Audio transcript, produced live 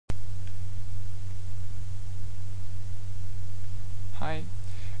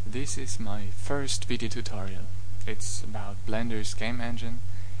This is my first video tutorial. It's about Blenders Gameengine,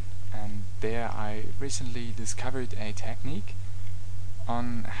 and there I recently discovered a technique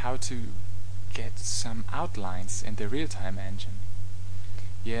on how to get some outlines in the real-time engine.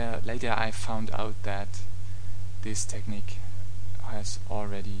 Later I found out that this technique has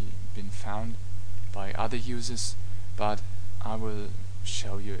already been found by other users, but I will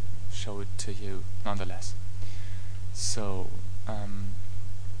show it to you nonetheless. So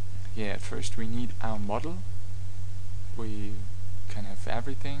first we need our model. We can have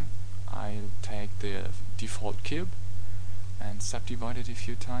everything. I'll take the default cube and subdivide it a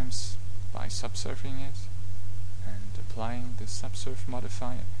few times by subsurfing it and applying the subsurf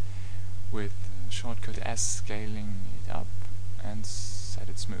modifier with shortcut S, scaling it up and set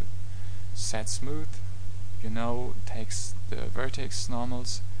it smooth. Set smooth, takes the vertex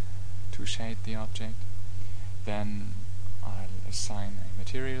normals to shade the object. Then I'll assign a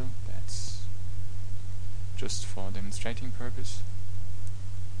material that's just for demonstrating purpose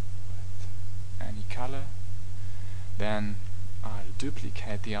with any color. Then I'll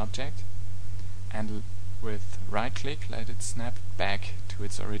duplicate the object and with right click let it snap back to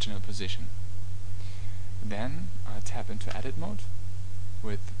its original position. Then I'll tap into edit mode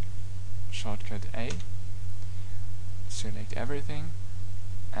with shortcut A, select everything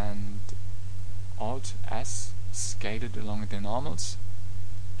and Alt S, scale it along the normals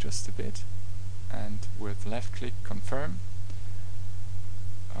just a bit, and with left click confirm.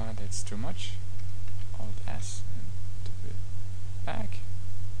 That's too much. Alt S and a bit back.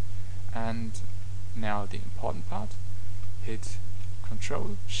 And now the important part, hit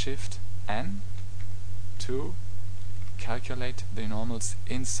Ctrl Shift N to calculate the normals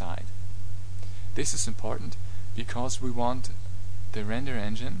inside. This is important because we want the render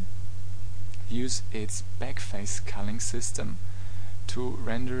engine use its backface culling system to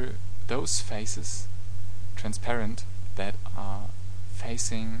render those faces transparent that are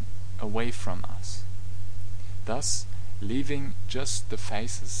facing away from us, thus leaving just the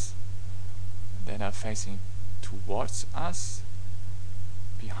faces that are facing towards us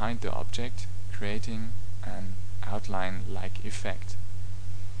behind the object, creating an outline-like effect.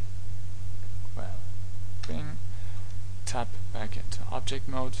 Tap back into object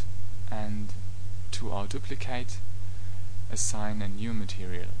mode and to our duplicate assign a new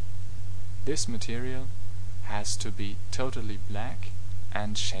material. This material has to be totally black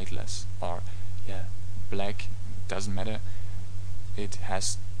and shadeless, or black doesn't matter. It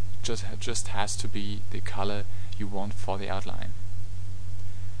has just has to be the color you want for the outline.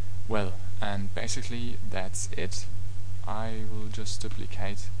 And basically that's it. I will just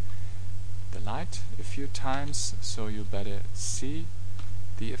duplicate the light a few times so you better see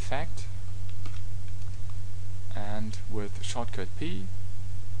the effect, and with shortcut P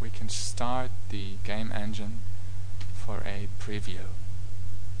we can start the game engine for a preview.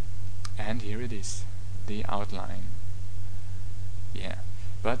 And here it is, the outline.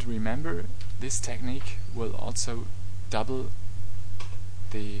 But remember, this technique will also double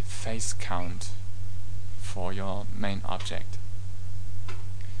the face count for your main object.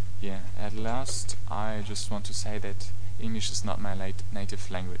 At last, I just want to say that English is not my native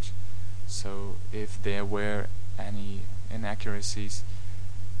language, so if there were any inaccuracies,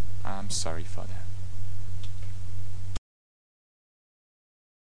 I'm sorry for that.